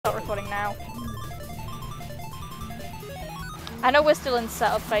footing now. I know we're still in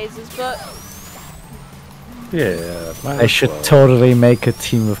setup phases, but... Yeah, I should totally make a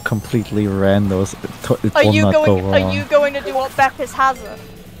team of completely randos. It Are will you not go going? wrong. Are you going to do what Beppis hasn't?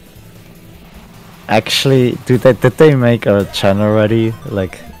 Actually, did they make a channel already?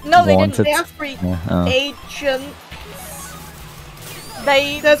 Like, No, they didn't. They have free agents.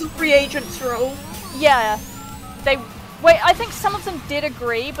 There's a free agents role. Yeah. Wait, I think some of them did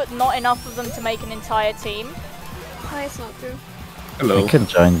agree, but not enough of them to make an entire team. Hi, Saku. Hello. I can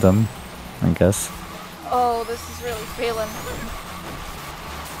join them, I guess. Oh, this is really feeling.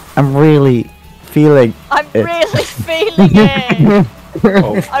 I'm really feeling it. Really feeling it!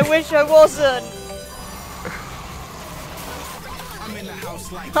 Oh. I wish I wasn't.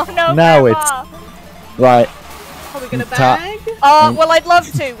 Oh no, Now Grandma. it's... Right. Are we gonna bag? Well, I'd love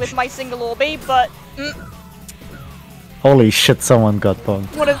to with my single orby, but... Holy shit, someone got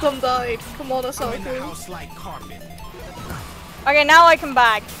bumped. One of them died. Come on, Saku. Okay, now I can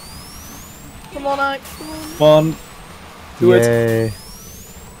bag. Come on, Axe. Come on. Come on. Do it.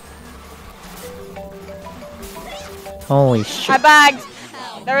 Holy shit. I bagged.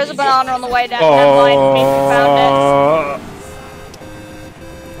 There is a banana on the way down. Never mind, me found it.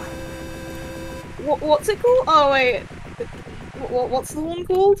 What's it called? Oh wait. What's the one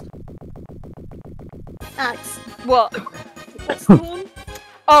called? Axe. What? What's the one?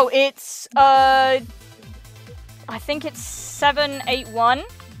 Oh, it's I think it's 781.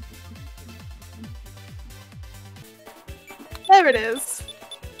 There it is.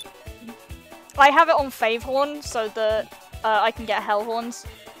 I have it on Favehorn so that I can get Hellhorns.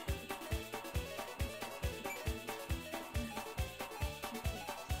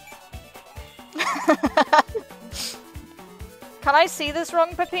 Can I see this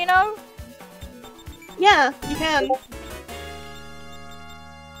wrong, Peppino? Yeah, you can.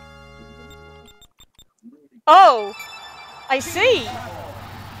 Oh! I see!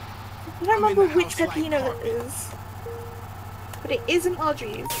 I don't remember which Peppino it is. But it isn't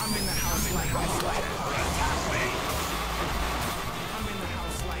Audrey's.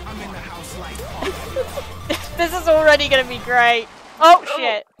 This is already gonna be great. Oh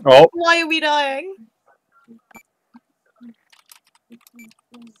shit. Oh. Why are we dying?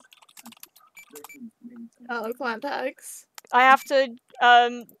 Oh, clan tags. I have to,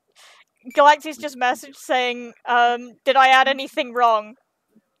 Galactus just messaged saying, did I add anything wrong?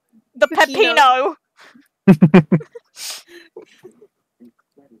 The Peppino!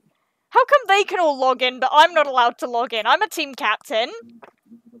 How come they can all log in, but I'm not allowed to log in? I'm a team captain.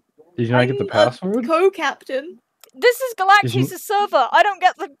 Did you not get the password? Co-captain. This is Galactus' server. I don't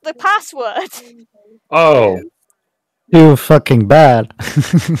get the password. Oh. Too fucking bad.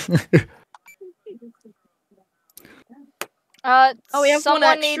 We have someone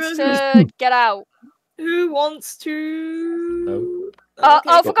one needs extra. to get out. Who wants to? No.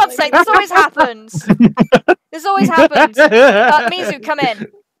 Oh, for God's sake, this always happens. This always happens. Mizu, come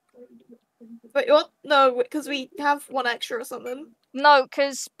in. Wait, what? No, because we have one extra or something. No,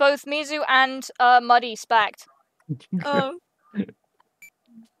 because both Mizu and Muddy spacked. Oh.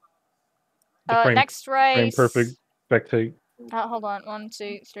 Next race. Perfect spectate. Hold on. 1,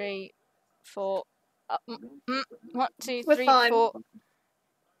 2, 3, 4. 1, 2, We're 3, fine. 4.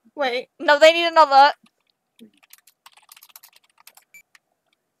 Wait. No, they need another.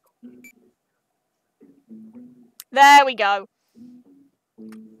 There we go.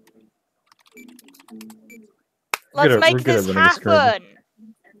 Let's make this happen.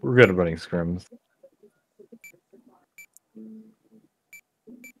 We're good at running scrims.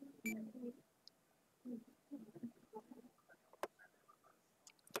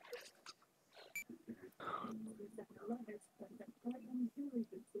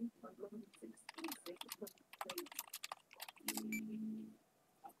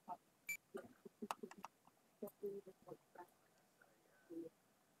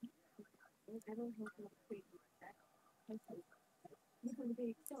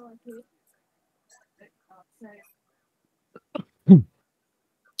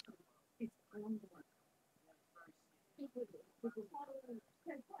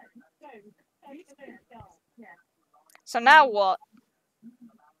 So now what?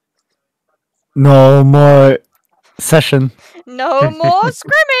 No more session. No more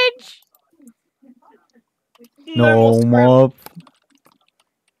scrimmage! No more.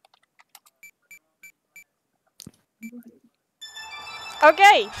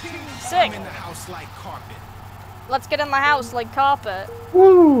 Okay, sick. Let's get in the house like carpet.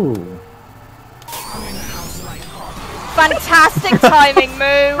 Woo! Fantastic timing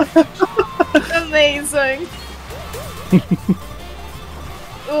move! Amazing.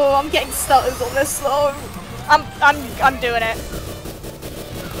 Oh, I'm getting stutters on this though. I'm doing it.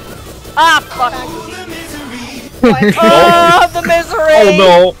 Ah, fuck. Oh, the misery! Oh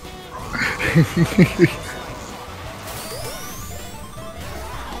no!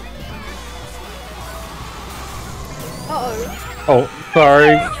 Uh-oh. Oh,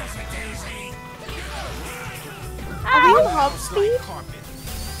 sorry. Are we on hub speed?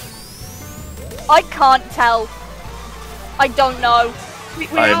 I can't tell. I don't know. We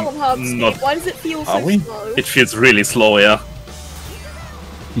are on hub speed. not- Why does it feel so Are we? slow? It feels really slow, yeah.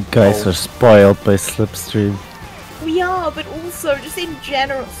 You guys are spoiled by Slipstream. We are, but also just in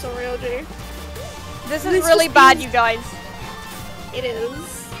general. Sorry, LJ. This is This really just bad, feels- you guys. It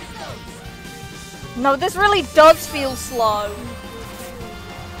is. No, this really does feel slow.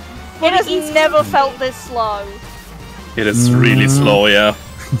 It has is never for me. felt this slow. It is really slow, yeah.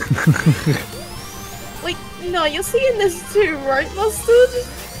 Like, no, you're seeing this too, right, Mustard?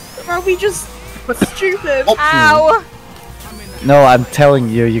 Or are we just stupid? Oh. Ow! No, I'm telling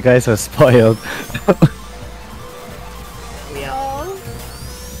you, you guys are spoiled. We are.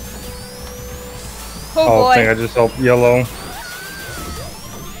 Oh I think I boy. just helped yellow.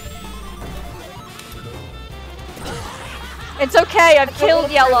 It's okay, I've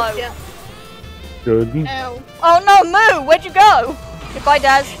killed yellow. Yeah. Good. Ow. Oh no, Moo! Where'd you go? Goodbye,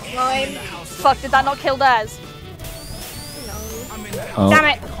 Daz. Mine. Fuck, did that not kill Daz? No. Oh, Damn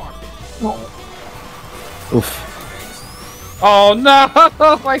it! oof. Oh no!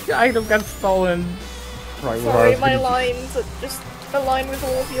 My item got stolen. Right, where I Sorry, was my gonna- lines are just aligned with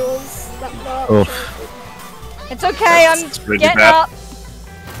all of yours. That Oof. It's okay, I'm That's really getting bad. up.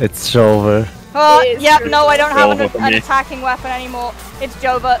 It's over. Oh, It is yep, true. no, I don't have Jova for an me. attacking weapon anymore. It's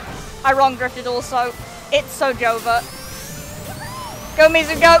Jova. I wrong drifted also. It's so Jova. Go,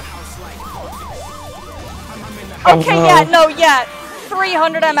 Mizu, go! Oh, Okay, no. yeah, no, yeah.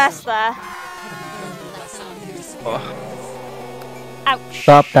 300 MS there. Ouch.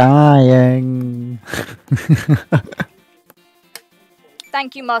 Stop dying.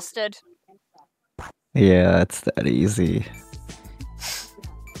 Thank you, Mustard. Yeah, it's that easy.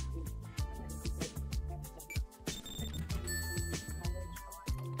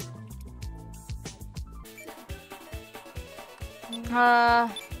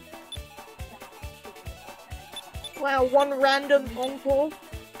 Wow, one random encore.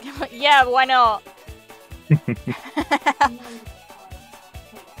 Yeah, why not?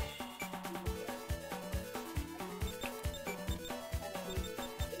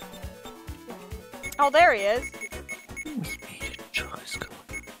 Oh, there he is.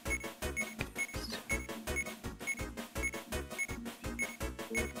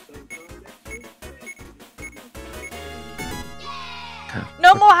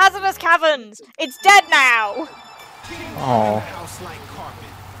 No more hazardous caverns! It's dead now! Oh.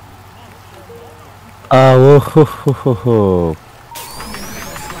 Oh, ho, ho, ho, ho.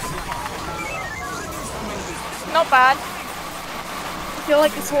 Not bad. I feel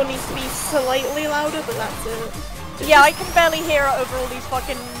like this one needs to be slightly louder, but that's it. Yeah, I can barely hear it over all these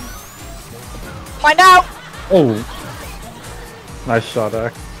fucking... Find out! Oh. Nice shot,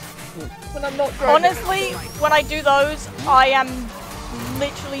 Axe. When I'm not driving. Honestly, when I do those, I am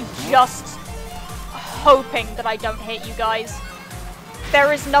literally just hoping that I don't hit you guys.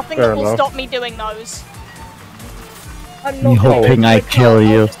 There is nothing Fair that will enough. stop me doing those. I'm Me not hoping I kill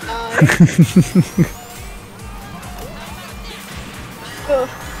you. Ugh.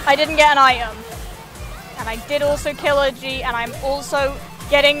 I didn't get an item. And I did also kill a G, and I'm also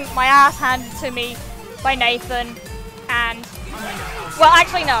getting my ass handed to me by Nathan. And... well,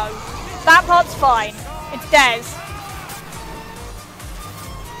 actually no. That part's fine. It's Dez.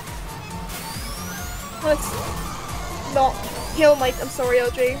 Let's not kill my. I'm sorry,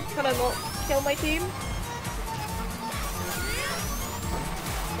 LG. Can I not kill my team?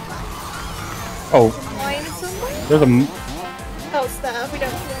 Oh, Mine somewhere? there's a. Oh, it's there. We don't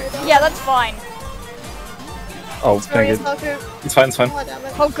have to worry about Yeah, that's fine. Oh, Sorry, dang it. Saku. It's fine, it's fine. Oh, damn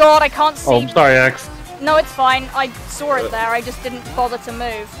it. Oh god, I can't see. Oh, sorry, Axe. No, it's fine. I saw it there. I just didn't bother to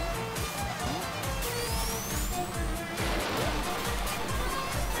move.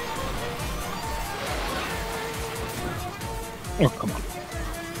 Oh, come on.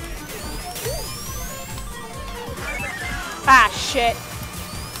 Ah, shit.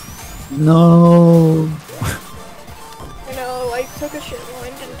 No. I know, I took a shit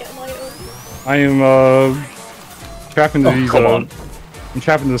line, didn't get my own. I am, trapped into Oh, these, come on. I'm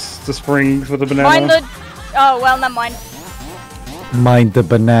trapped into the springs with a banana. Mind the... oh, well, never mind. Mind the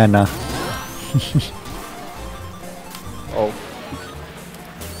banana. Oh.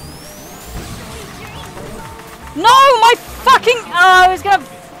 No, my fucking... oh, I was gonna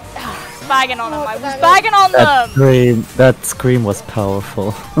bagging on them. I was bagging on them. That scream was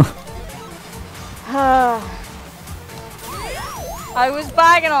powerful. I was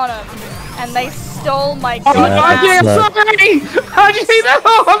bagging on them, and they stole my Oh, goddamn. Ajay, I'm sorry! Ajay, no!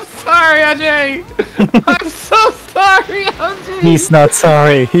 I'm sorry, Ajay! I'm so sorry, Ajay! He's not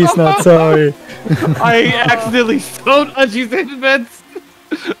sorry. He's not sorry. I accidentally stole Ajay's invents!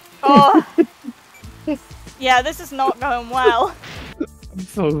 Oh. Yeah, this is not going well. I'm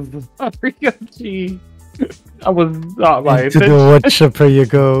so sorry, Ajay. I was not my To the intention. wood chipper you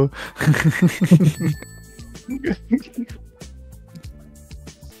go.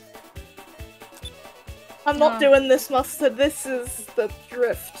 I'm not doing this, Mustard. This is the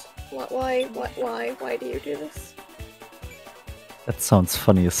drift. Why do you do this? That sounds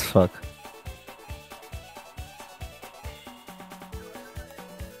funny as fuck.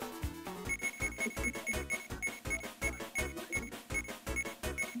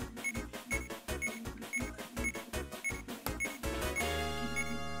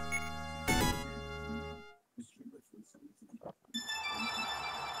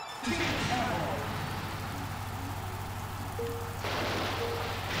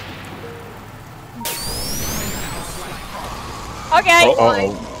 Okay.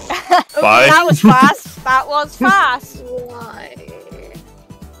 Uh-oh. Bye. That was fast. That was fast. Why?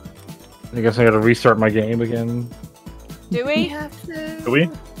 I guess I gotta restart my game again. Do We we? have to. Do we?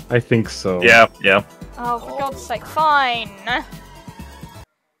 I think so. Yeah, yeah. Oh, for God's sake, fine.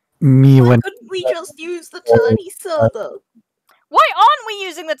 Me Why when couldn't we just use the tourney server? Why aren't we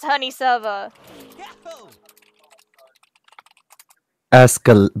using the tourney server? ask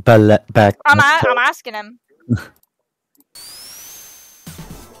a back. I'm asking him.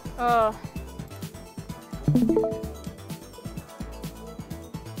 Oh.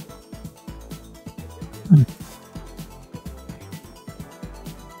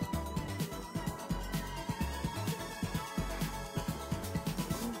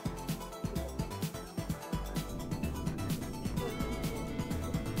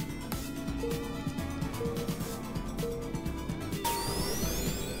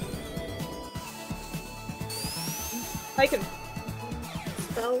 I can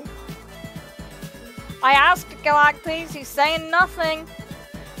spell. I asked Galactes, he's saying nothing.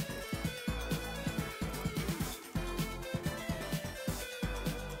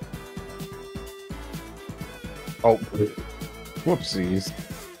 Oh, whoopsies.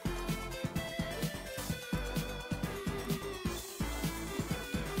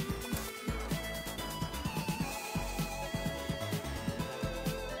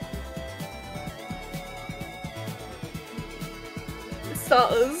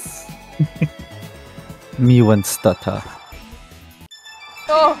 Starters. Me when stutter.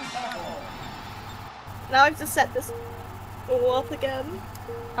 Oh, Now I have to set this all up again.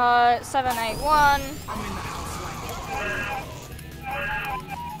 781.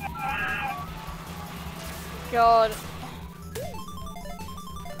 God.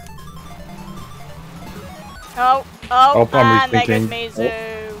 Oh, Oh, I'm and there goes rethinking.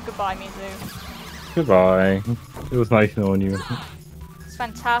 Mizu. Goodbye, Mizu. Goodbye. It was nice knowing you. It's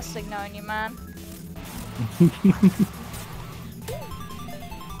fantastic knowing you, man.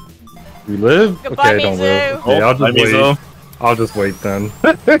 You live? Goodbye, okay, don't Mizu. live. Okay, Oh, I'll just bye, wait. Mizu. I'll just wait then.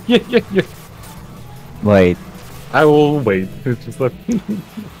 Yeah. Wait, I will wait. It's just like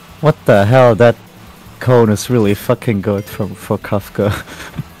what the hell? That cone is really fucking good for Kafka.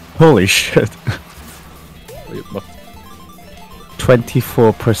 Holy shit.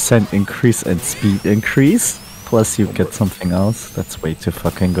 24% increase and speed increase. Plus you get something else. That's way too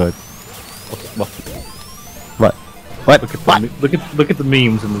fucking good. What? What? Look at the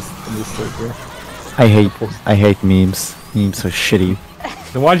memes in this circle. I hate memes. Memes are shitty.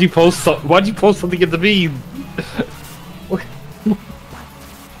 Then why'd you post something in the meme?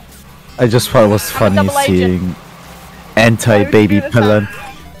 I just thought it was I'm a funny double agent. seeing anti-baby Why would you do pillen.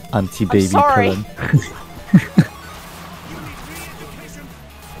 that? Anti-baby sorry. pillen.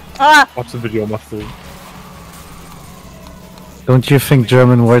 Ah! Watch the video, Mustard. Don't you think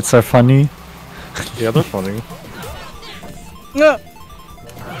German words are funny? Yeah, they're funny. Ugh.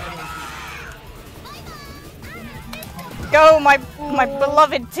 Go, my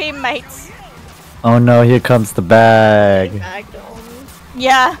beloved teammates. Oh no, here comes the bag. Bagged on.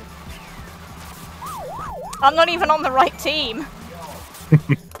 Yeah. I'm not even on the right team.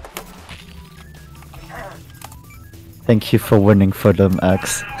 Thank you for winning for them,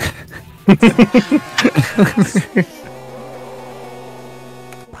 X.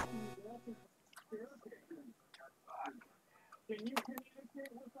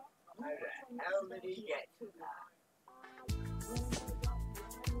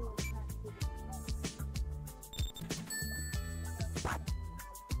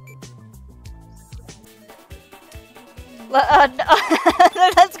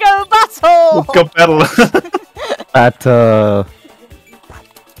 Let's go battle! Let's go battle. At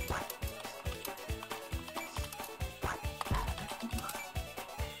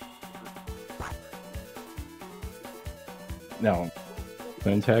No.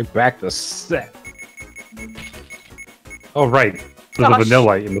 Then tag back to set. Oh right. There's Gosh. a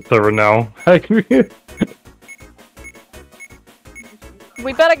vanilla in the server now.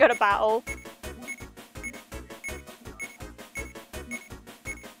 We better go to battle.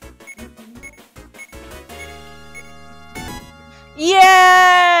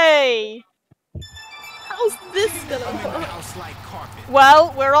 Yay! How's this gonna work?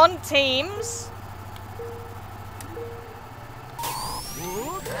 Well, we're on teams.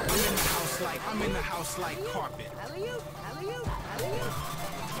 I'm in the house like carpet.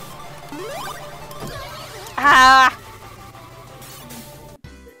 Ah!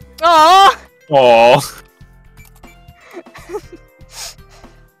 Oh! Oh.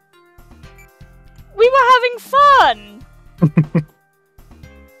 We were having fun!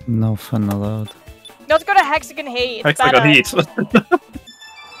 no fun allowed. Let's go to Hexagon Heat. It's I got better. heat.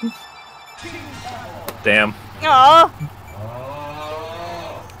 Damn. Oh!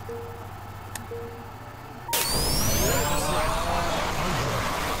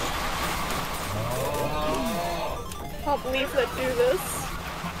 Can't believe they do this.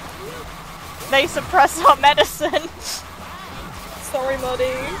 They suppress our medicine. Sorry,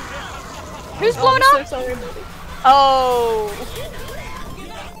 Muddy. Who's blown I'm up? so sorry, Muddy. Oh.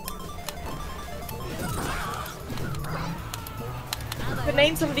 The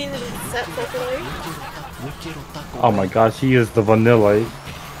names haven't even been set properly. Oh my gosh, he is the vanilla.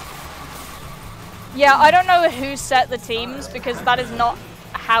 Yeah, I don't know who set the teams because that is not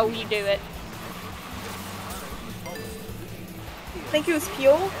how you do it. I think it was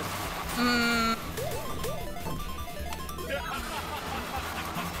Pure. Mm.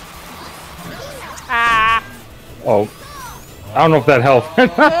 Ah. Oh. I don't know if that helped.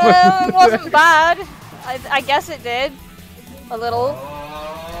 It wasn't bad. I guess it did. A little.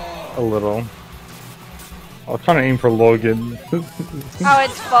 A little. I was trying to aim for Logan. Oh,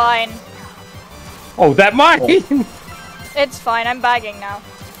 it's fine. Oh, that mine! It's fine, I'm bagging now.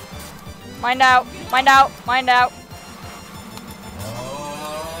 Mind out, mind out, mind out.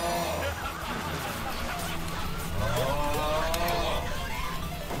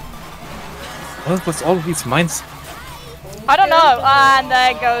 What was all of these mines? I don't know. And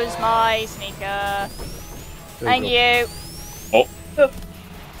there goes my sneaker. Thank you. Oh.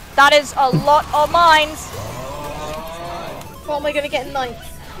 That is a lot of mines. What am I gonna get in ninth?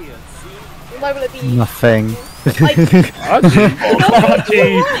 Why will it be? Nothing.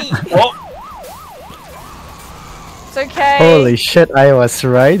 Oh. It's okay. Holy shit, I was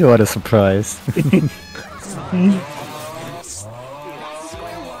right, what a surprise.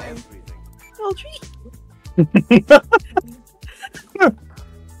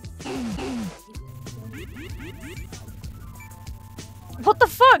 What the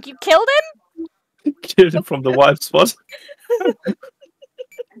fuck? You killed him? Killed him from the wild spot.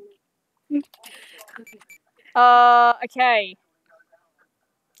 Okay.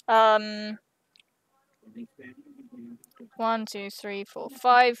 1, 2, 3, 4,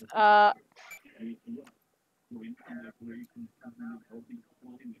 5.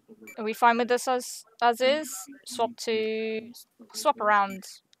 Are we fine with this as is? Swap around.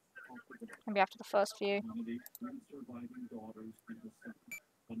 Maybe after the first few.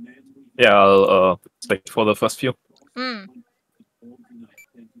 Yeah, I'll stick for the first few. Hmm.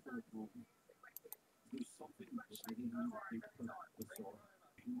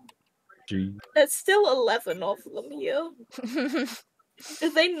 There's still 11 of them here.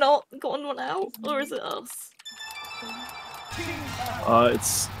 Have they not gotten one out, or is it us?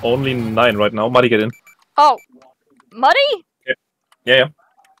 It's only 9 right now. Muddy, get in. Oh, Muddy? Yeah.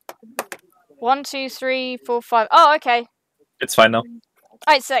 1, 2, 3, 4, 5. Oh, okay. It's fine now.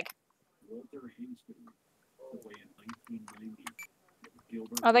 Alright, sick.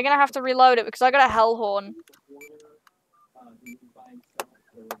 Are they gonna have to reload it because I got a Hellhorn?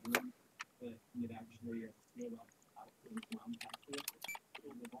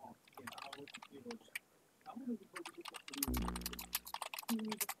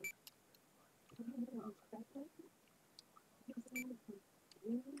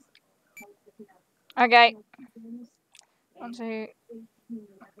 Okay. 1, 2.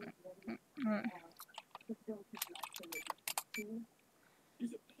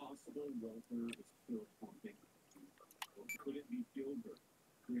 Is it possible Walter is still pumping? Or could it be Gilbert,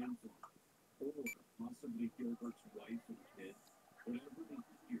 grandfather, or possibly Gilbert's wife and kid? Whatever it is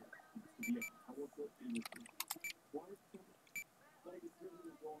here, seems to be a powerful energy. Why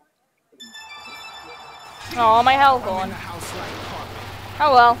Oh, my health gone.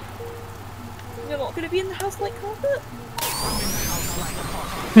 Oh well. You're not gonna be in the house like carpet?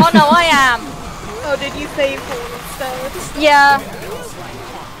 Oh no, I am. Oh, did you save one instead? Yeah.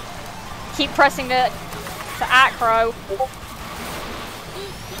 Keep pressing to acro.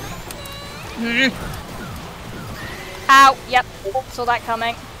 Ow, yep. Saw that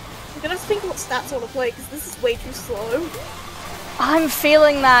coming. I'm gonna have to think what stats I wanna play, because this is way too slow. I'm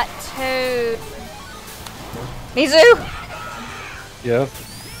feeling that too. Mizu, Yes.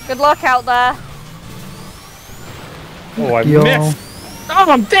 good luck out there. Oh, I Yo. missed.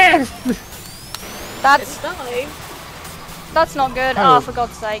 Oh, I'm dead. That's Die. not good. Oh. Oh, for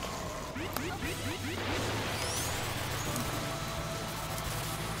God's sake.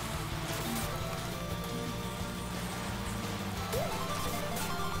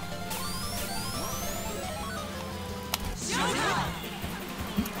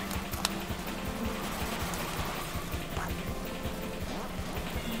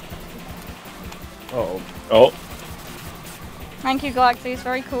 Oh. Oh, Thank you, Galaxy. It's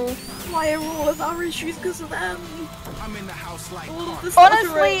very cool. Why are all of our issues because of them? I'm in the house like All of carpet. this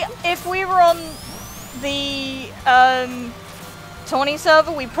Honestly, if we were on the Tawny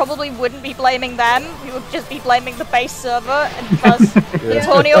server, we probably wouldn't be blaming them. We would just be blaming the base server and plus the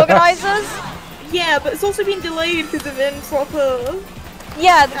Tawny organizers. Yeah, but it's also been delayed because of improper.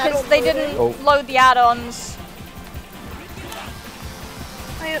 Yeah, because Add-on they loading. didn't Oh. load the add-ons.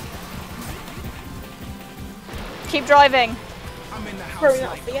 Keep driving. I'm in the house Throwing like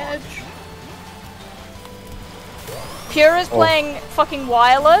off the edge. Pure is playing fucking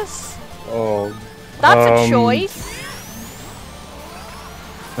wireless. Oh. That's a choice.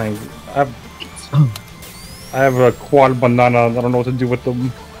 Thank you. I have a quad banana. I don't know what to do with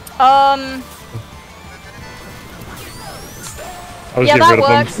them. Um, I'll just yeah, get that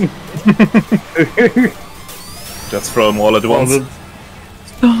rid of them. just throw them all at once.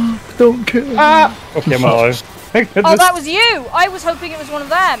 Don't kill. Okay, I'm alive. oh, that was you! I was hoping it was one of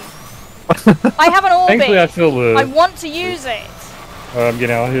them. I have an Thankfully, I orbit. feel the. I want to use it. I'm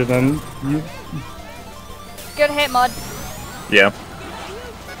getting out of here then. Good hit, Mud. Yeah.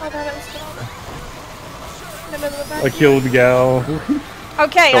 Oh, damn it, it's gone. In the middle of the I back. killed the gal.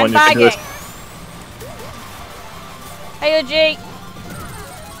 Okay, Go I'm on, you can do bagging. it. Hey, OG.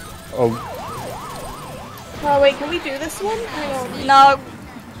 Oh, Oh, wait, can we do this one? Hang on. No.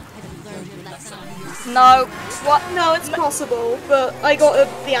 No. What? No, it's possible, but I got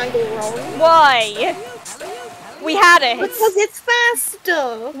the angle wrong. Why? We had it. Because it's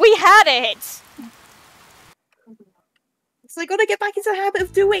faster! We had it. So I gotta get back into the habit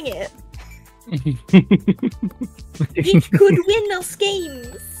of doing it. It could win us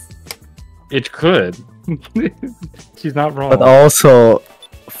games. it could. She's not wrong. But also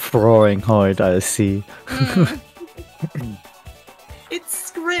throwing hard, I see.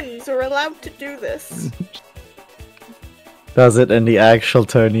 It's scrims, we're allowed to do this. Does it in the actual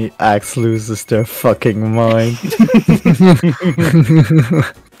tourney, Axe loses their fucking mind.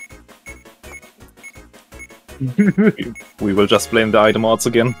 We will just blame the item odds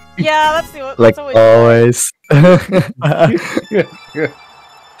again. Yeah, that's Like always. always.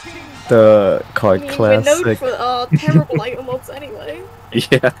 The I card mean, we're known classic. for our terrible item mods anyway.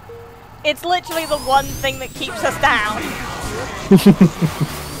 Yeah. It's literally the one thing that keeps us down.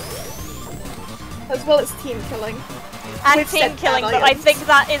 As well as team killing. And We've team said killing, bad but I items. think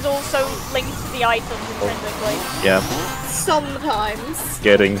that is also linked to the items intrinsically. Yeah. Sometimes.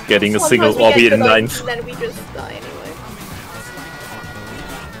 Getting a Sometimes single we get obby good in items 9th. and then we just die anyway.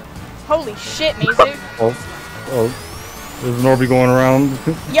 Holy shit, Mizu. Oh. There's an Orby going around.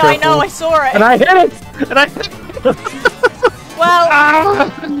 Yeah, I know, I saw it. And I hit it! And I hit it!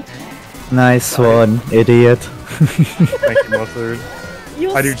 Well, Nice one, idiot. Thank you, Mustard.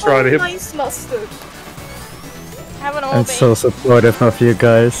 You're I do so try to hit- nice, Mustard. have an I'm Orby. so supportive of you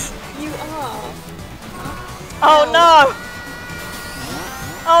guys. You are. Oh no!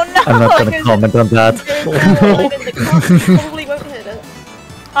 Oh no! I'm not gonna comment on that. There's that line in the cut, you probably won't hit it.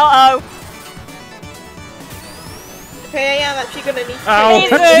 Uh-oh. Okay, I am actually gonna need to Ow.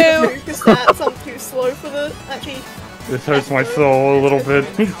 Mizu! because that's I'm too slow for the actually. This hurts my soul a little bit.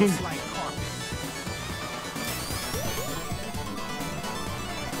 house like carpet.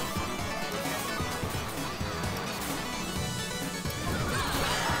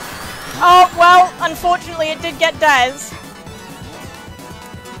 Oh, well, unfortunately it did get Dez.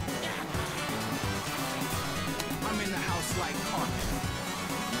 I'm in the house like carpet.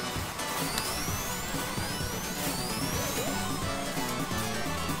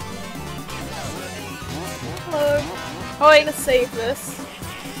 Hello. Oi. I'm gonna save this.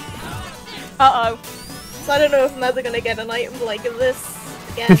 Uh-oh. So I don't know if I'm ever gonna get an item like this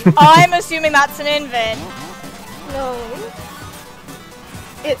again. I'm assuming that's an invin. No.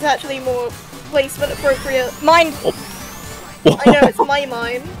 It's actually more placement appropriate. Mine. I know, it's my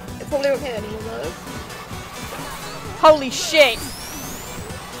mine. It probably won't hit anyone though. Holy shit.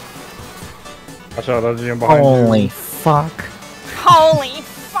 Watch out, I'm behind Holy you. fuck. Holy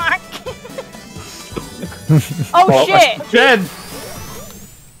fuck. Oh shit. Jed!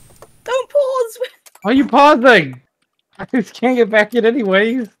 Don't pause! Why are you pausing? I just can't get back in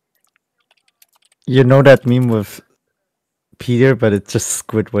anyways. You know that meme with Peter, but it's just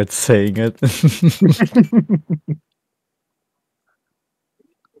Squidward saying it.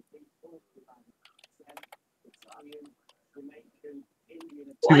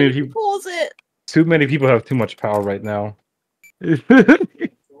 Why did you pause it? Too many people have too much power right now.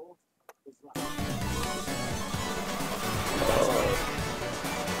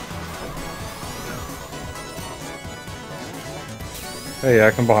 Hey,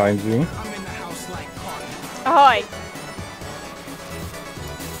 I come behind you. I'm in the house like Karting. Ahoy.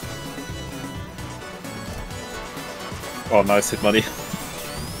 Oh, nice hit money.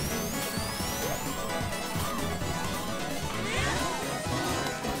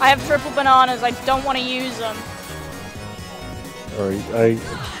 I have triple bananas. I don't want to use them. Alright,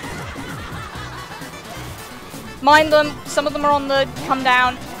 Mind them. Some of them are on the come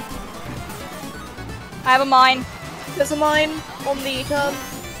down. I have a mine. There's a mine on the turn.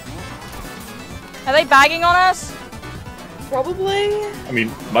 Are they bagging on us? Probably. I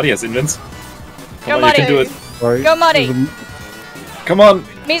mean, Muddy has invents. Go Come on, you can Muddy. do it. Alright. Go Muddy. Come on,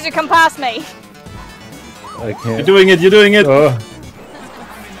 Mizu, come past me. I can't. you're doing it, you're doing it.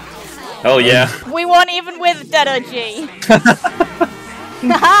 Hell yeah. We won even with Deader G.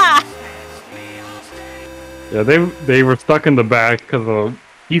 Haha. Yeah, they were stuck in the back because the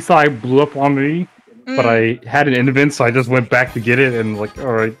east side blew up on me, but I had an invent, so I just went back to get it and like,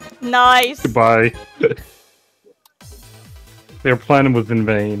 alright, Nice. goodbye. Their plan was in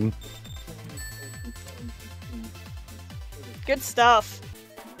vain. Good stuff.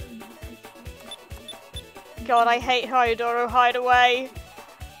 God, I hate Hyodoro Hideaway.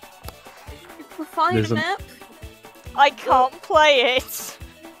 We'll find There's a a- map. I can't play it.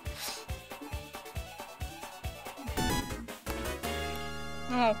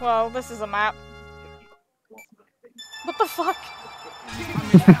 Oh, well, this is a map. What the fuck? I'm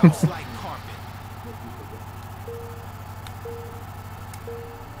in the house like carpet.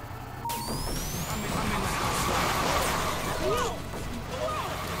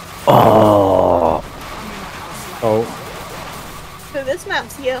 Oh. Oh, So this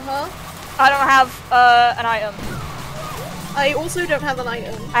map's here, huh? I don't have an item. I also don't have an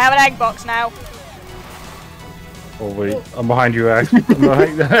item. I have an egg box now. oh wait, I'm behind you, Axe. I'm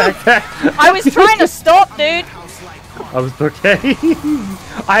behind you, Axe. I was trying to stop, dude. House like I was okay.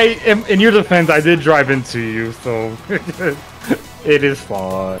 I am in your defense. I did drive into you, so it is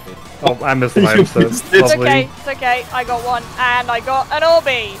fine. Oh, I missed my episode. missed it. It's Lovely. okay, it's okay. I got one, and I got an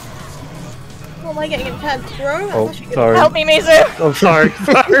Orby. What am I getting intense, bro? That's Oh, actually good. sorry. Help me, Mizu. I'm sorry.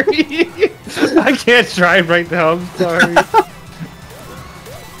 Sorry. I can't drive right now. I'm sorry.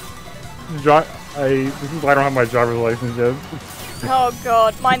 This is why I don't have my driver's license yet. Oh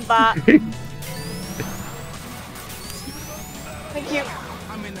god, mind that. Thank you.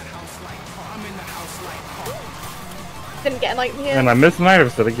 I'm in the house like Karting. I'm in the house like Karting. Didn't get an item here. And I missed an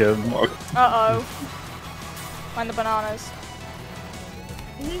episode again. Uh-oh. Mind the bananas.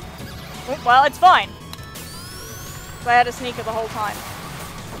 Oh, well, it's fine. I had a sneaker the whole time.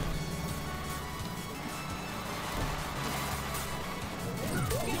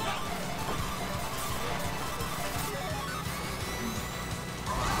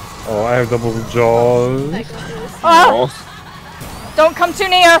 Oh, I have double jaws. I got this. Oh! Oh, Don't come too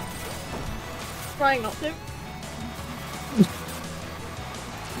near! Trying not to.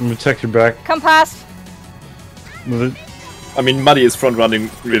 I'm gonna check your back. Come past. Was it? I mean, Muddy is front running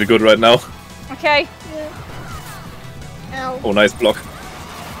really good right now. Okay. Ow. Oh, nice block.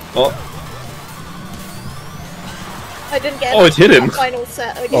 Oh, I didn't get Oh, it hit him. that final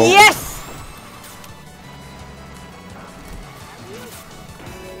set again. Oh. Yes!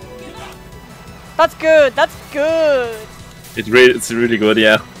 That's good, that's good. it's really good,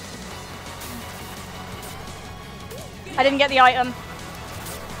 yeah. I didn't get the item.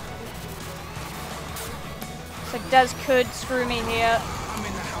 So Des could screw me here. I'm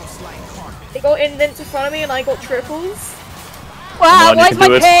in the house like carpet. They got invents in front of me and I got triples. Wow, on, you where's can my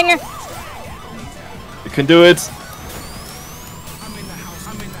do it. ping? You can do it. I'm in the house.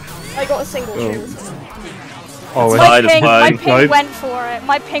 I'm in the house. I got a single triple. Oh, My fine, it's ping, my fine. ping Right. went for it.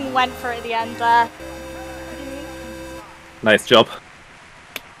 My ping went for it at the end there. Nice job.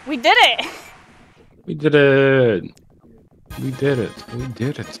 We did it! We did it. We did it. We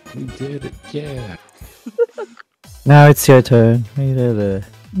did it. We did it. Yeah. Now it's your turn. We did it.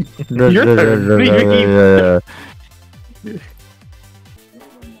 Your turn.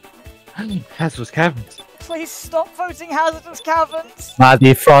 Hazardous caverns. Please stop voting hazardous caverns.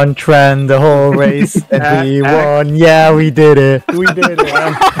 Maddie front ran the whole race and we won. Yeah, we did it. We did it.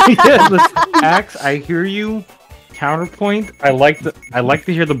 Yeah, listen, Axe, I hear you. Counterpoint. I like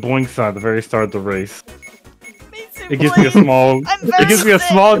to hear the boing sound at the very start of the race. Me too, It gives me a small. I'm It gives me a sick.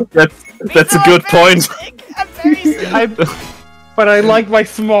 small. That's a good point. I'm very sick. But I like my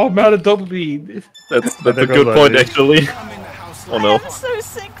small amount of dopamine. That's There a goes good point, Ivy. actually. Oh no. I'm so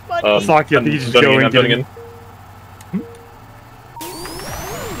sick, buddy. Saki, I'm you just joining go in, and I'm get joining in. in.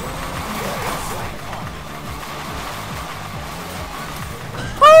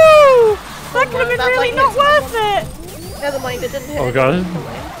 Woo! That could have been That really might not hit worth it. Never mind, it didn't hit. Oh god.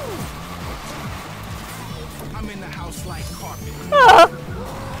 I'm in the house like carpet.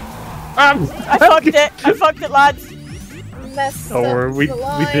 Ah, I fucked it. I fucked it, lads. Messed Don't up worry, we the did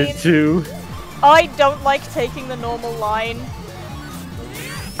line. too. I don't like taking the normal line.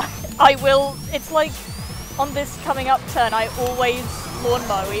 I will. It's like on this coming up turn, I always lawn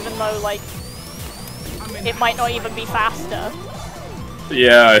mow, even though like it might not even be faster.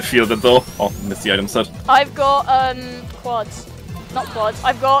 Yeah, I feel that though. Oh, missed the item set. I've got quads, not quads.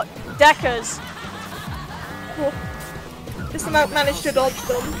 I've got deckers. Just about managed to dodge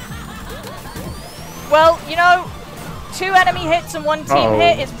them. Well, you know, 2 enemy hits and 1 team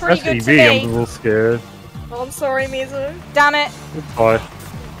hit is pretty good to SEB, I'm a me. little scared. Oh, I'm sorry, Mizu. Damn it. It's fine.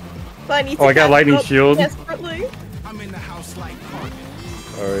 But I need to Oh, I got catch lightning up shield. desperately. I'm in the house like carpet.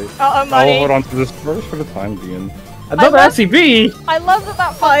 Alright. Uh-oh, I'll money. hold on to this first for the time being. I Another love- SEB! I love that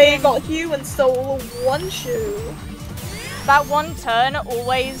I fucking, got Hugh and stole 1 shoe. that one turn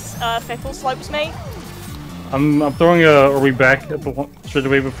always fickle slopes me. I'm throwing are we back at the one straight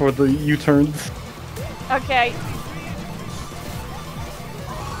away before the U-turns? Okay.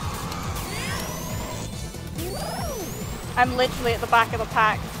 I'm literally at the back of the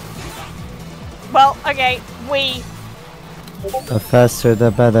pack. Well, okay, The faster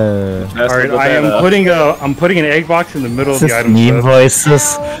the better. Alright, I'm putting an egg box in the middle of This the is item meme set.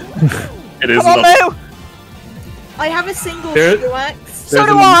 voices. It is Come on, not. Moo! I have a single There- shoe axe. So There's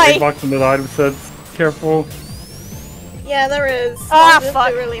do an I! egg box in the item sets. Careful. Yeah, there is. Ah, This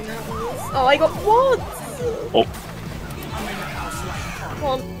fuck. really matters. Oh, I got quads! Oh, Come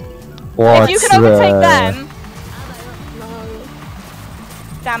on. What's If you can overtake the... them, No.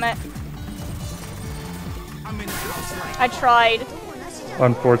 damn it. I'm in the house like I tried.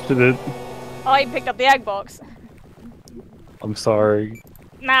 Unfortunate. I picked up the egg box. I'm sorry.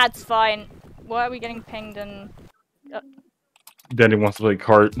 Nah, it's fine. Why are we getting pinged and... Danny wants to play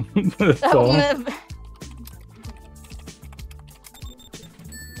cart. That's all.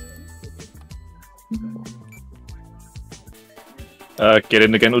 get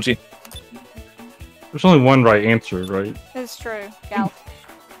in again, Uchi. There's only one right answer, right? It's true, Gal.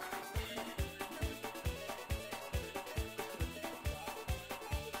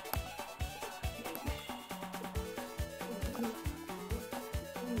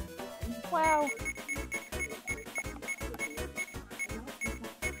 Wow.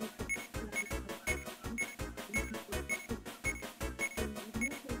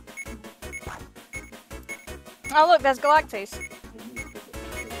 Oh look, there's Galactus.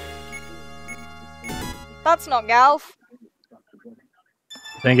 That's not Galf.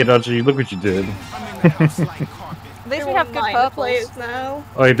 Dang it, Uchi, look what you did. I'm in the house like carpet. At least we There have are good 9 purples. players now.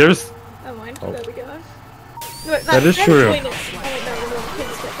 Oh, wait, there's... Never mind. Oh. There we go. No, That is true. Oh, wait, no, the wrong pin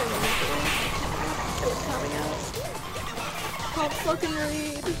stick. It was coming out. Can't fucking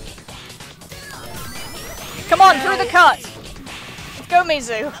read. Come on, through the cut! Let's go,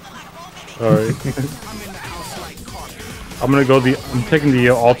 Mizu. Alright. I'm in the house like carpet. I'm taking the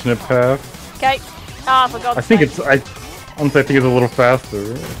alternate path. Okay. Ah, for God's I think sake. honestly, I think it's a little faster.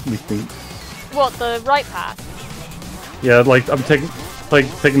 Let me think. What, the right path? Yeah, like, I'm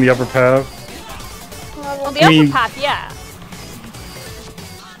taking the upper path. On the I mean- upper path, yeah.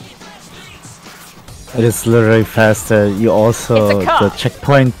 It is literally faster. You also... It's a cut. The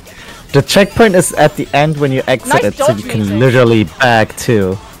checkpoint... The checkpoint is at the end when you exit Nice it, so dodge you can music. literally back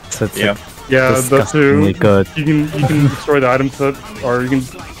too. So it's Yeah. like, Yeah, that's true. disgustingly good. You can destroy the item set, or you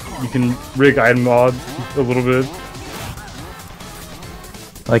can rig item mod a little bit.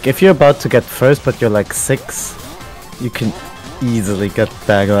 Like if you're about to get first but you're like 6, you can easily get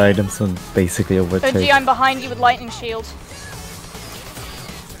dagger items and basically overtake. Oji, I'm behind you with lightning shield.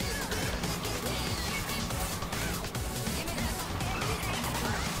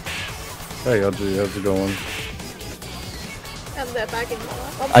 Hey, LG, how's it going? And they're bagging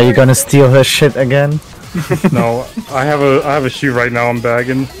more. Are you gonna steal her shit again? No, I have a shoe right now. I'm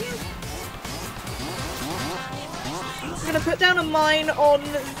bagging. I'm gonna put down a mine on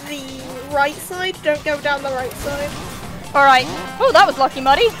the right side. Don't go down the right side. Alright. Oh, that was lucky,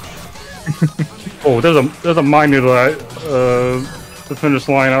 Muddy. Oh, there's a mine near the finish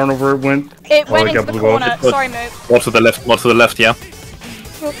line. I don't know where it went. It Oh, went it into got the blew up. corner. Sorry, Moot. More to the left, more to the left, yeah.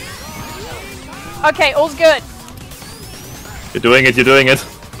 Okay, all's good. You're doing it, you're doing it.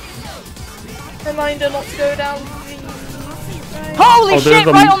 Reminder not to go down the... Holy Oh, shit, there's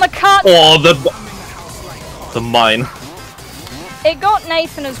a- right on the cut! Oh, the mine. It got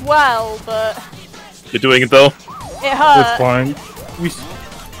Nathan as well, but You're doing it though. it It's hurt. fine.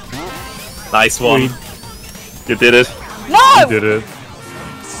 Nice one. You did it. No! We did it.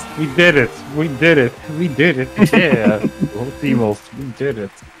 We did it. We did it. We did it. Yeah. Females, we did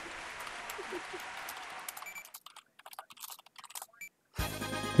it.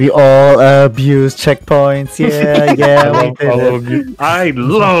 We all abuse checkpoints. Yeah, yeah, we did it. I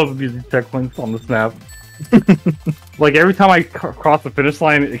love using checkpoints on the snap. Like every time I crossed the finish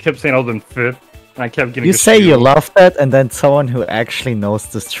line, it kept saying I was in 5th, and I kept getting. You say you love that, and then someone who actually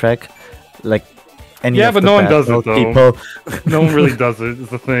knows this track, like any Yeah, of but the no one bad does it, road though. people. No one really does it. Is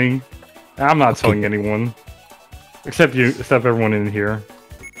the thing. I'm not telling anyone, except you, except everyone in here.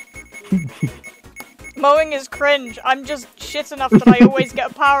 Mowing is cringe. I'm just shit enough that I always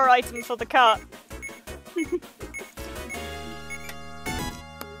get a power item for the cut.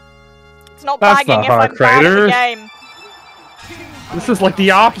 It's not That's bagging not if hard, I'm bad at the Crater. game. This is like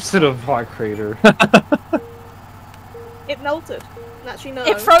the opposite of Hot Crater. It melted. Actually, no.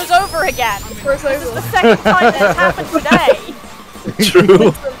 It froze over again. It froze This is the over. second time that's happened today. True.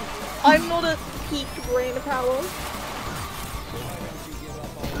 Listen, I'm not at peak brain power.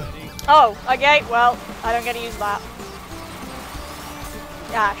 Oh, okay, well, I don't get to use that.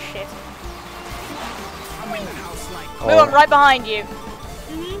 Ah, shit. I'm in the house like Moo, I'm right behind you.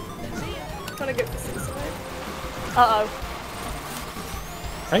 Trying to go for suicide. Uh-oh.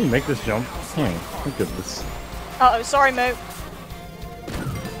 How do you make this jump? Look at this. Uh-oh, sorry, Moo.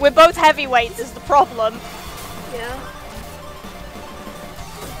 We're both heavyweights is the problem. Yeah.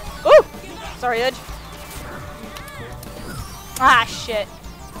 Ooh! Sorry, Edge. Ah, shit.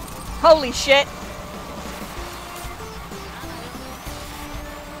 Holy shit.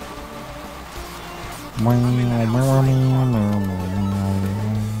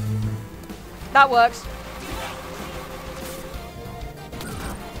 That works.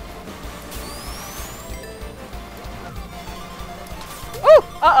 Ooh!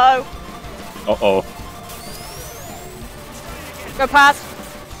 Uh-oh. Uh-oh. Go past.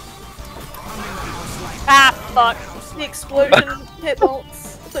 Ah, fuck. The explosion hitbox.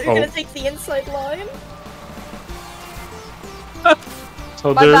 So you're Oh. gonna take the inside line?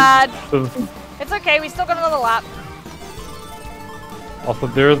 So My bad. there's It's okay, we still got another lap. also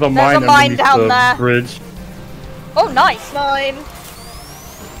there's a a mine mine underneath down the there. bridge. Oh, nice. Mine.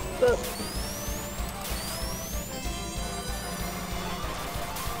 But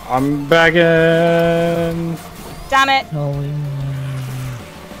I'm bagging. Damn it.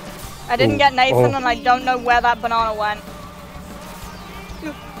 I didn't Ooh, get Nathan oh. and I don't know where that banana went.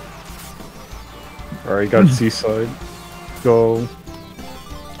 Alright, got seaside. Go.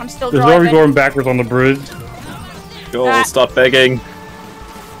 I'm still There's driving. already going backwards on the bridge. Go, Ah. start begging.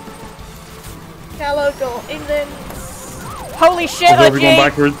 Callow got England. Holy shit, There's already going OG!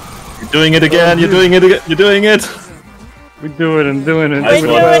 backwards. You're doing it again, you're doing it again, you're doing it! We do it and doing it. Nice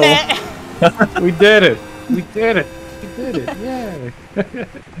We're one. doing it! We did it. We did it. We did it. Yay.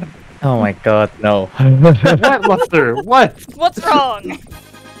 Oh my god, no. What, Luster? What? What's wrong?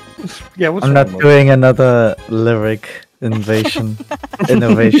 Yeah, what's I'm wrong, not doing another lyric innovation.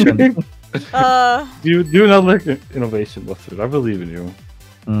 Luster? Uh, Do another innovation, Luster. I believe in you.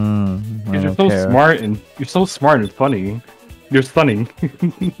 I You're don't so care. smart and you're so smart and funny. You're stunning.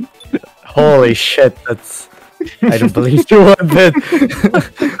 Holy shit, that's... I don't believe you one bit.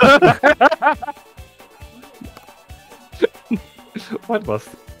 What,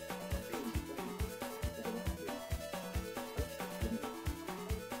 Luster?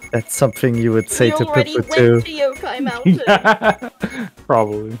 That's something you would say You to already Pippa went too. to Yokai Mountain.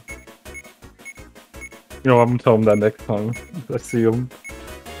 Probably. You know, I'm gonna tell him that next time I see him.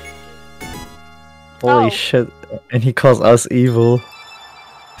 Holy Oh. shit. And he calls us evil.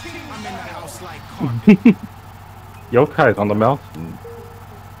 I'm in the house like Karting. Yokai's on the mountain.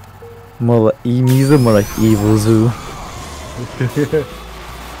 More like more like evil zoo. I'm in the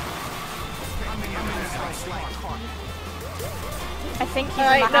house like Karting. I think he's in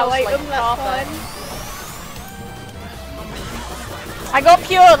Alright, the no house item, like that's carpet. fine. I got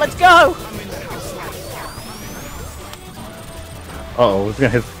pure, let's go! Uh-oh, it's gonna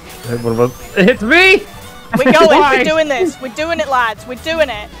hit one of us. It hits me! We're going, Why? we're doing this, we're doing it lads, we're doing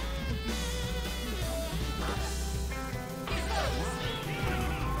it.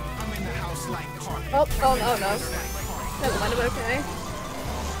 Oh, oh no, no. Never mind, I'm okay.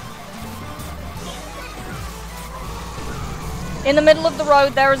 In the middle of the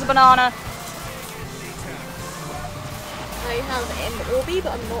road there is a banana. I have an Orbi,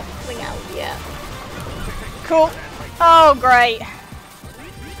 but I'm not coming out yet. Cool. Oh, great.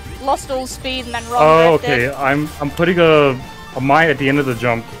 Lost all speed and then wrong Oh, drifted. okay. I'm putting a mine at the end of the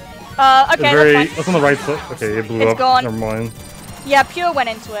jump. Okay, It's very. that's fine. That's on the right side. Okay, it blew It's up. gone. Never mind. Yeah, Pure went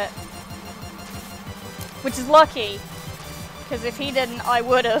into it. Which is lucky. Because if he didn't, I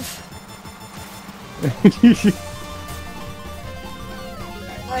would have.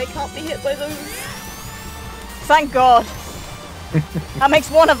 I can't be hit by those. Thank God. That makes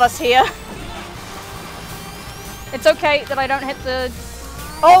one of us here. It's okay that I don't hit the...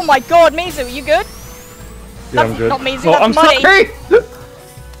 Oh my God, Mizu, you good? Yeah, I'm good. Not Mizu, Oh, that's I'm Muddy. sorry!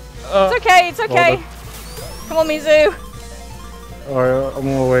 It's okay, it's okay. Come on, Mizu. Alright, I'm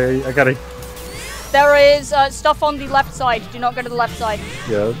on my way. I gotta. There is stuff on the left side. Do not go to the left side.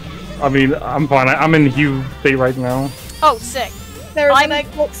 Yeah. I mean, I'm fine. I'm in Hugh state right now. Oh, sick. There is I'm- an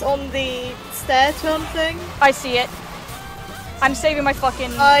egg box on the stair turn thing. I see it. I'm saving my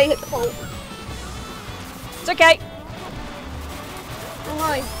fucking... I hit the pole. It's okay. Oh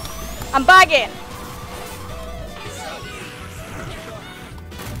hi. I'm bagging.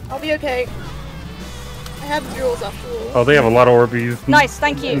 I'll be okay. I have drawers after all. Oh, they have a lot of Orbeez. Nice,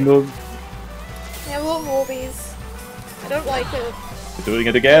 thank you. And those- I have a lot of Orbeez. I don't like it. Doing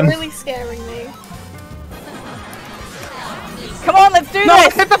it They're again. really scaring me. Come on, let's do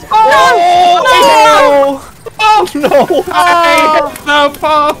this. Hit the No! Oh no! Oh, The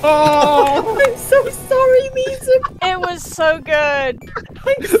pole! I'm so sorry, Mizu. it was so good.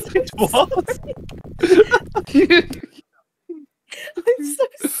 I'm so What? sorry. I'm so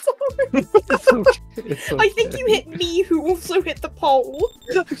sorry. It's okay. It's I think okay. you hit me, who also hit the pole,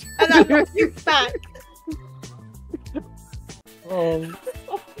 and that knocked you back. Oh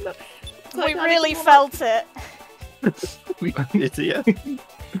no. We really felt it. We did it, yeah.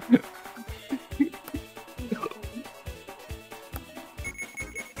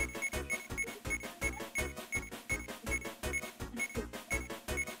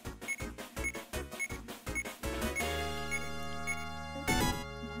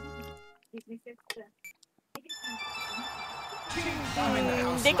 I'm in the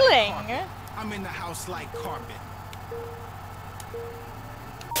house like Diggling. carpet. I'm in the house like carpet.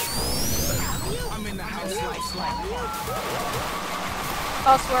 I'm in the house like carpet.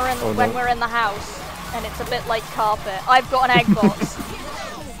 Us, we're in Oh, when no. we're in the house, and it's a bit like carpet. I've got an egg box.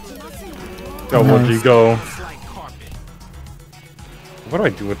 Go, would you go? House like carpet. What do I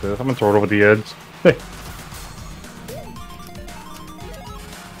do with this? I'm gonna throw it over the edge.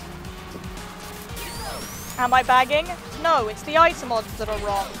 Am I bagging? No, it's the item odds that are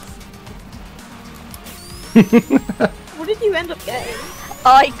wrong. What did you end up getting?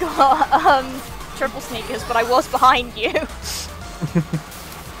 I got triple sneakers, but I was behind you.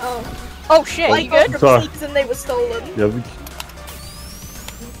 Oh, Oh shit, I you got good? triple Sorry. sneakers and they were stolen. Yeah, we-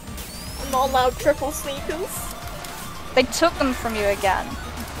 I'm not allowed triple sneakers. They took them from you again.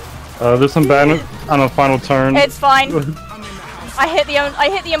 there's some bad on the final turn. It's fine. I'm in the house. I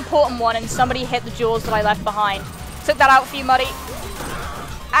hit the important one, and somebody hit the jaws that I left behind. Took that out for you, Muddy.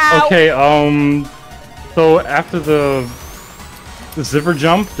 Ow! Okay, so after the zipper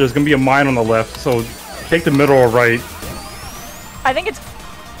jump, there's gonna be a mine on the left, so take the middle or right. I think it's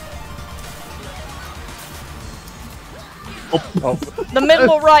Oh, the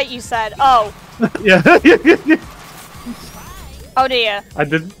middle or right. You said. Oh. yeah, Oh dear. I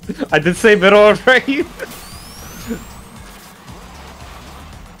did say middle or right.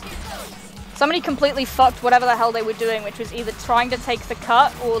 Somebody completely fucked whatever the hell they were doing, which was either trying to take the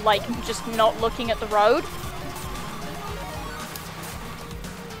cut or like just not looking at the road.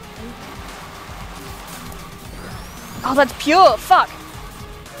 Oh, that's pure. Fuck.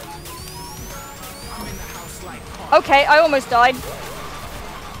 I'm in the house like carpet. Okay, I almost died.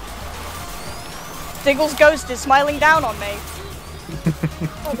 Diggle's ghost is smiling down on me.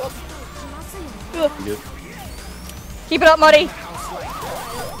 Oh god. Ugh. Keep it up, Muddy.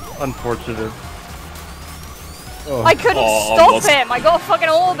 Unfortunate. I couldn't Oh, stop almost. him. I got a fucking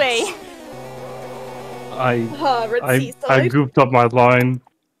Orby. Red I Seaside. goofed up my line.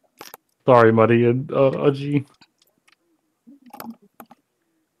 Sorry, Muddy and G.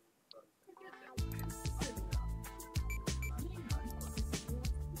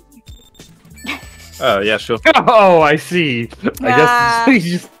 Yeah, sure. Oh, I see. I Nah. guess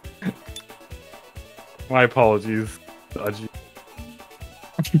you just... My apologies. Dodgy.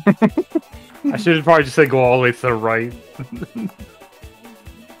 I should have probably just said go all the way to the right.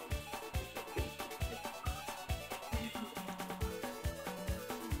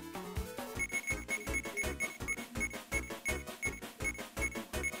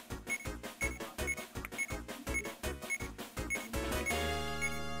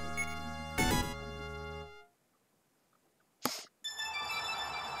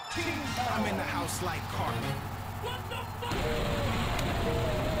 I'm in the house like Karting.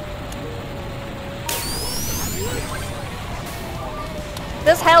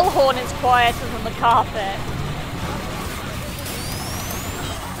 This hellhorn is quieter than the carpet.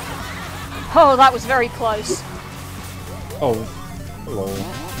 Oh, that was very close. Oh, hello.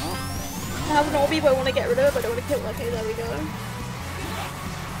 I have an obby, but I want to get rid of it, but I don't want to kill it. Okay, there we go.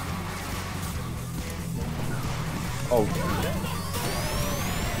 Oh,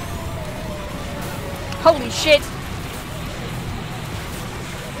 Holy shit!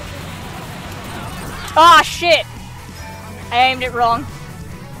 Ah, shit! I aimed it wrong.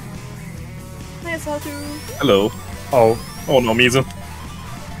 Nice, Haku. Hello. oh, Oh no, Mizu.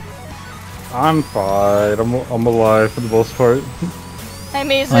 I'm fine. I'm alive for the most part. Hey,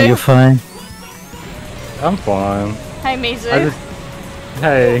 Mizu. Are you fine? I'm fine. Hey, Mizu. I just...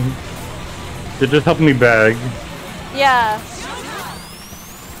 Hey. You're just helping me bag. Yeah.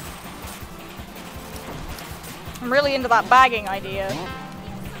 I'm really into that bagging idea.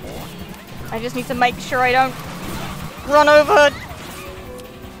 I just need to make sure I don't run over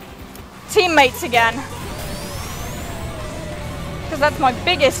teammates again. Because that's my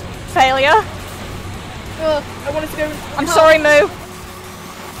biggest failure. Ugh, I wanted to go. I'm sorry, Moo.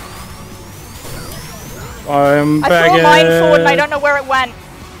 I'm I bagging. threw a mine forward and I don't know where it went.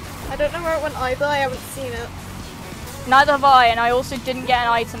 I don't know where it went either. I haven't seen it. Neither have I, and I also didn't get an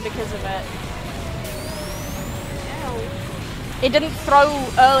item because of it. Ow. It didn't throw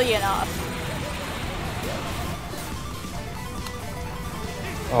early enough.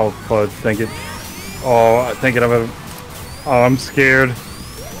 Oh, fudge, dang it. Oh, dang it, I'm scared.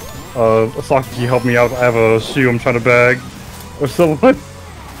 Saki, help me out. I have a shoe I'm trying to bag. Or someone.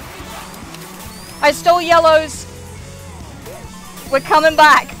 I stole yellows. We're coming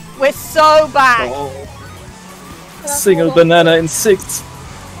back. We're so back. Single banana in 6.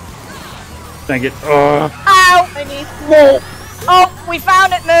 Dang it. Ow! I need. Oh, we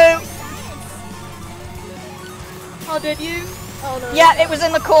found it, Moo. Oh, did you? Oh no. Yeah, it was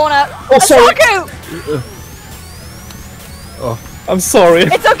in the corner. Oh, sorry. Asaku! Oh, I'm sorry.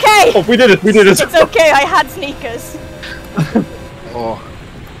 It's okay. Oh, we did it. We did it. It's okay. I had sneakers. Oh,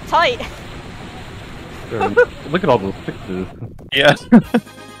 Tight. Look at all those pictures. yeah.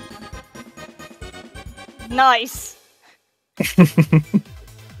 Nice.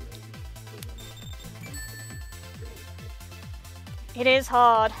 It is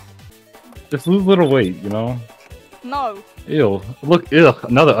hard. Just lose a little weight, you know? No. Ew. Look, ew,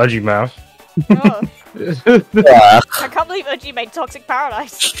 another Uji map. Ugh. Yeah. I can't believe Uji made Toxic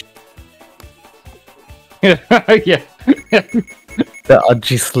Paradise. Yeah. The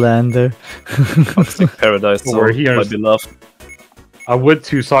Uji slander. Toxic Paradise. Don't worry, So he my understands. beloved. I would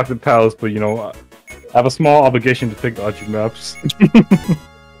to Socket Palace, but you know, I have a small obligation to pick Uji maps. I'm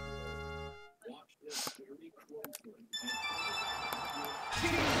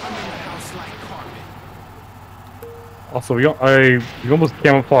in the house like Karting. Also, we almost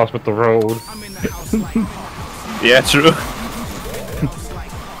camouflaged with the road. I'm in the house like Karting. Yeah, true. House like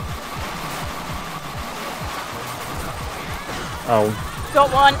Oh,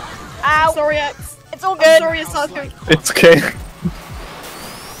 Got one. Ow. Sorry, X. It's all I'm good. sorry, Asaku. It's okay.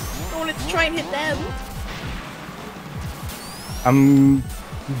 I wanted to try and hit them. I'm.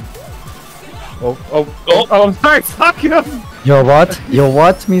 Oh, I'm sorry, Sakura. You're what? You're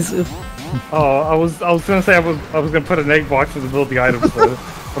what, Mizu? Oh, I was gonna say I was gonna put an egg box in the middle of the items,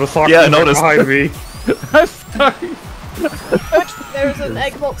 but a soccer Yeah, I noticed. behind me. I'm sorry. There's an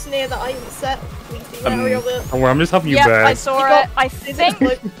egg box near the item set. Please be wary of it. Don't worry, I'm just helping you Yep, back. I saw You it. got- I Is it think.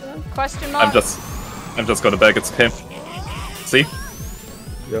 like- Question mark. I'm just gonna bag. It's okay. See?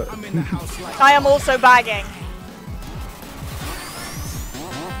 Yeah. I'm in the house like I am also bagging.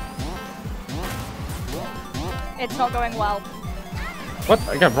 It's not going well. What?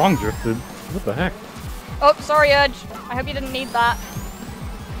 I got wrong drifted. What the heck? Oh, sorry, Urge. I hope you didn't need that.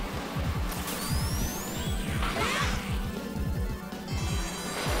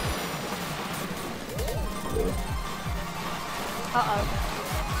 Uh-oh.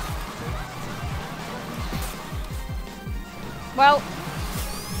 Well.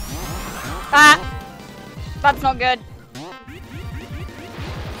 Ah! That's not good.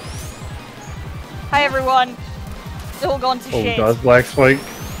 Hi everyone. It's all gone to shit. Oh, does Black Spike?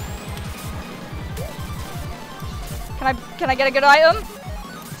 Can I get a good item?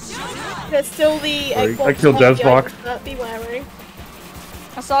 There's still the egg box. I killed Dev's box. Be wary.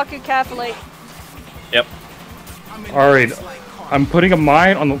 Asaku, carefully. Yep. Alright, I'm putting a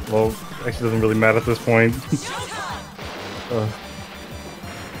mine on the. Well, actually, doesn't really matter at this point.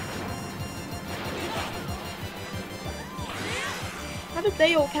 How did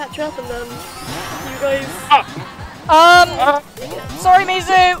they all catch up and then you guys? Sorry,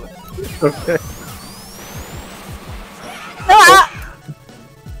 Mizu. Okay. Ah!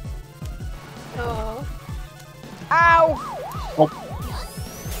 Oh. Ow! Oh.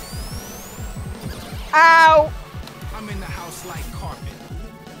 Ow! I'm in the house like carpet.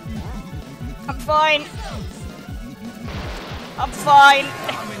 I'm fine. I'm fine.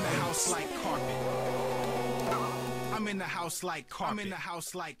 I'm in the house like carpet. I'm in the house like carpet. I'm in the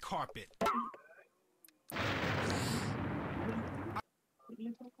house like carpet.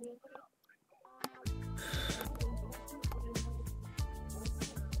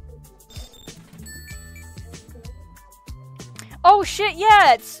 Oh shit,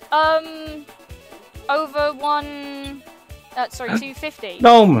 yeah, it's over one sorry, 250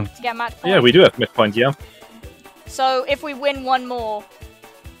 Gnome! to get match point. Yeah, we do have midpoint, yeah. So if we win one more,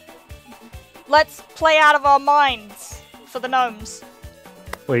 let's play out of our minds for the gnomes.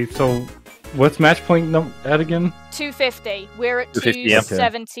 Wait, so what's match point at again? 250. We're at 250, yeah.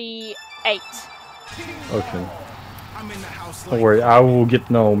 278. Okay. I'm in the house Don't like worry, I will get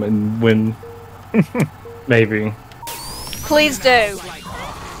Gnome and win. Maybe. Please do.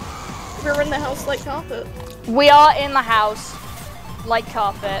 We're in the house like carpet. We are in the house like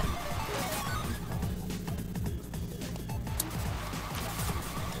carpet.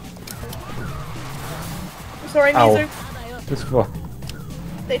 I'm sorry, Ow. Mizu. This one.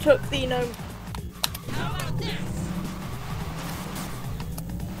 They took the gnome.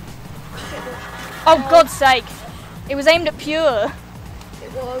 Oh, God's sake. It was aimed at Pure.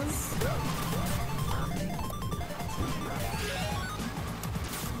 It was.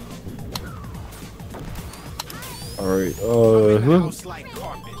 Alright, I'm in the who? house like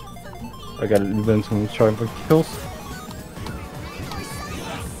carpet. I got an event from trying for kills.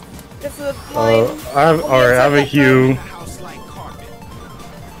 This is mine. Alright, I have a I'm Hue. in the house like carpet.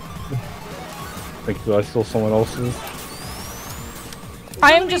 Thank you, I stole someone else's.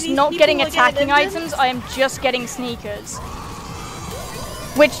 I am just These not people getting are getting attacking engines? items, I am just getting sneakers.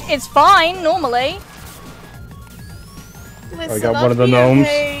 Which is fine, normally. Listen, got I'd one of the be gnomes.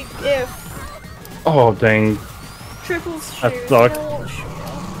 okay if Oh, dang. Triple's shoes. That you sucked. know what?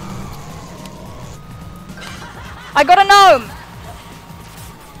 I got a gnome!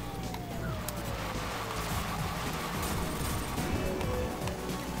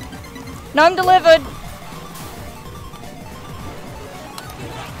 Gnome delivered!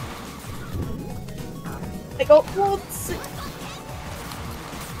 I got quads.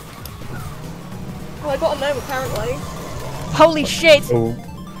 Oh, I got a gnome apparently. Holy shit! Oh.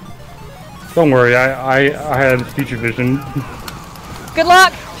 Don't worry, I had future vision. Good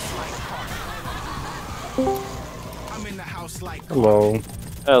luck! I'm in the house like Hello.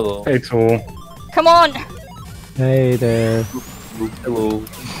 Hello. Hey, Tool. Come on! Hey there. Hello.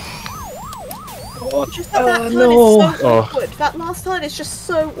 Just that line no. is so awkward. That last line is just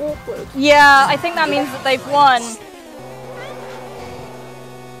so awkward. Yeah, I think that means that they've won.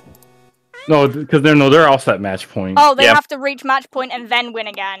 No, because they're all set match point. Oh, they Yeah. have to reach match point and then win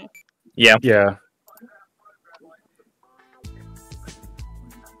again. Yeah. Yeah.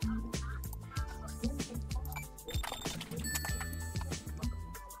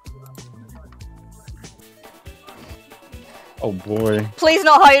 Oh boy. Please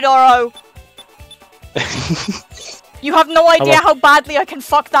not Hyodoro! You have no idea how badly I can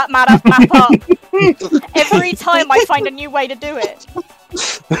fuck that map up. Every time I find a new way to do it.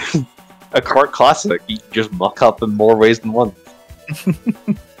 A Kart classic, you can just muck up in more ways than one.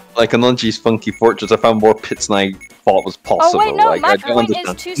 Like Anunchi's Funky Fortress, I found more pits than I thought was possible. Oh wait, no, like, match I don't point is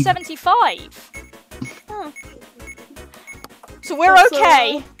understand. 275. Huh. So we're That's,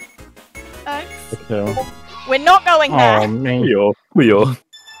 okay. Okay. We're not going there. Oh man. We are.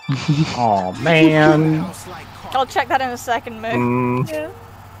 Oh man. house like carpet. I'll check that in a second, Mook. Yeah.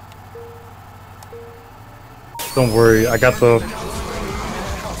 Don't worry, I got the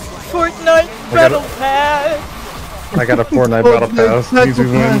Fortnite Battle Pass. I got a Fortnite battle pass. Easy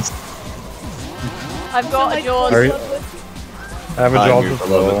wins. I've got a Jaws. Alright. I have a I'm job here as for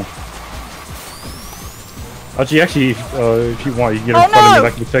love well. Actually, if you want, you can get Oh, in front of no! me.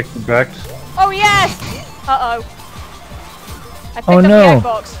 I can text you back. Oh yes! Uh-oh. I picked Oh up the no! egg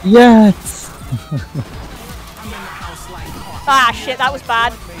box. Yes! Ah, shit, that was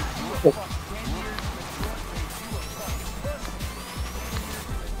bad.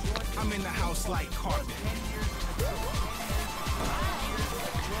 I'm in the house like carpet.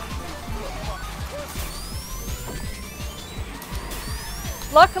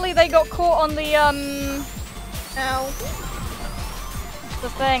 Luckily, they got caught on the, Ow. the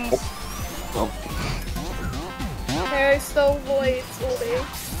things. Okay, still voids all day.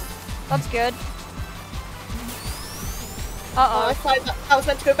 That's good. Oh, I Uh-oh. thought that was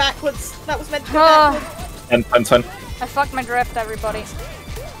meant to go backwards. That was meant to go Ah. backwards. And 10. I fucked my drift, everybody.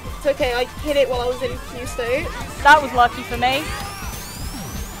 It's okay, I hit it while I was in Q state. That was lucky for me.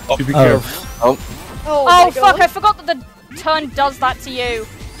 You be careful. Oh, Oh, Oh, my fuck, God. I forgot that the turn does that to you.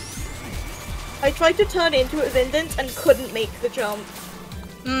 I tried to turn into it with indent and couldn't make the jump.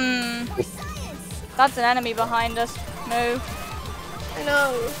 Hmm. That's an enemy behind us. Move. I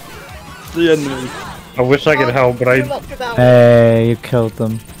know. the enemy. I wish I could help, but You're I. not without it. Hey, you killed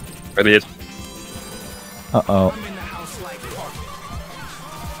them. I did. Uh-oh. I'm in the house like carpet.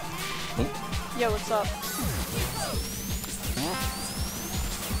 Yo, what's up?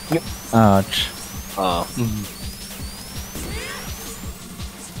 Ouch. Oh.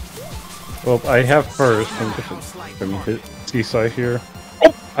 Well, I have first. I'm just gonna hit Seaside here.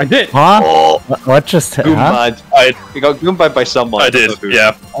 Oh, I did. Huh? Oh, What just hit? Huh? Goombad. You got Goombad by someone. I did,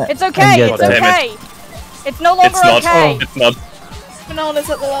 yeah. It's okay, get it's that. okay. It's no longer It's not. okay. It's not. Bananas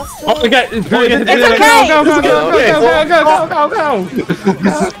at the last Oh, turn. we got. It's okay. okay.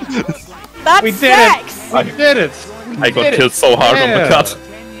 Go. That's We did it. SEKS! We did it. I got killed so hard on the Yeah. cut.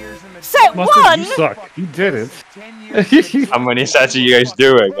 Set Mustard, 1? you suck. You did it. How many sets are you guys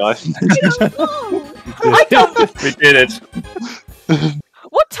doing, guys? I don't. We did it.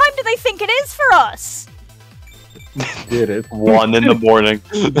 What time do they think it is for us? Did it. 1 in the morning.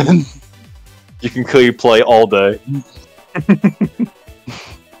 You can clearly play all day.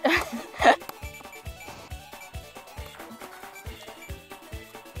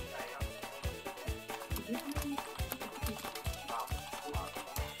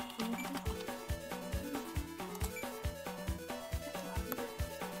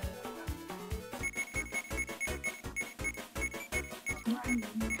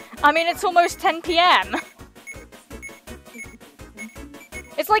 I mean, it's almost 10 PM.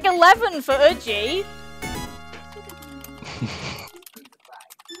 It's like 11 for Uji.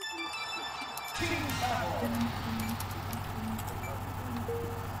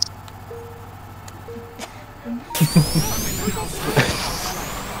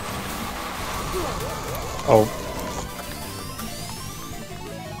 Oh.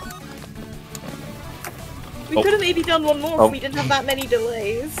 We could have maybe done one more Oh. if we didn't have that many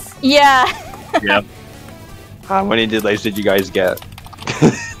delays. Yeah. Yeah. How many delays did you guys get?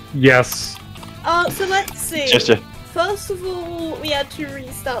 Yes. So let's see. Just a... First of all, we had to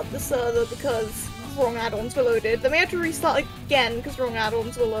restart the server because wrong add-ons were loaded. Then we had to restart again because wrong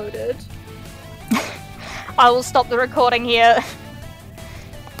add-ons were loaded. I will stop the recording here.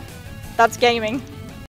 That's gaming.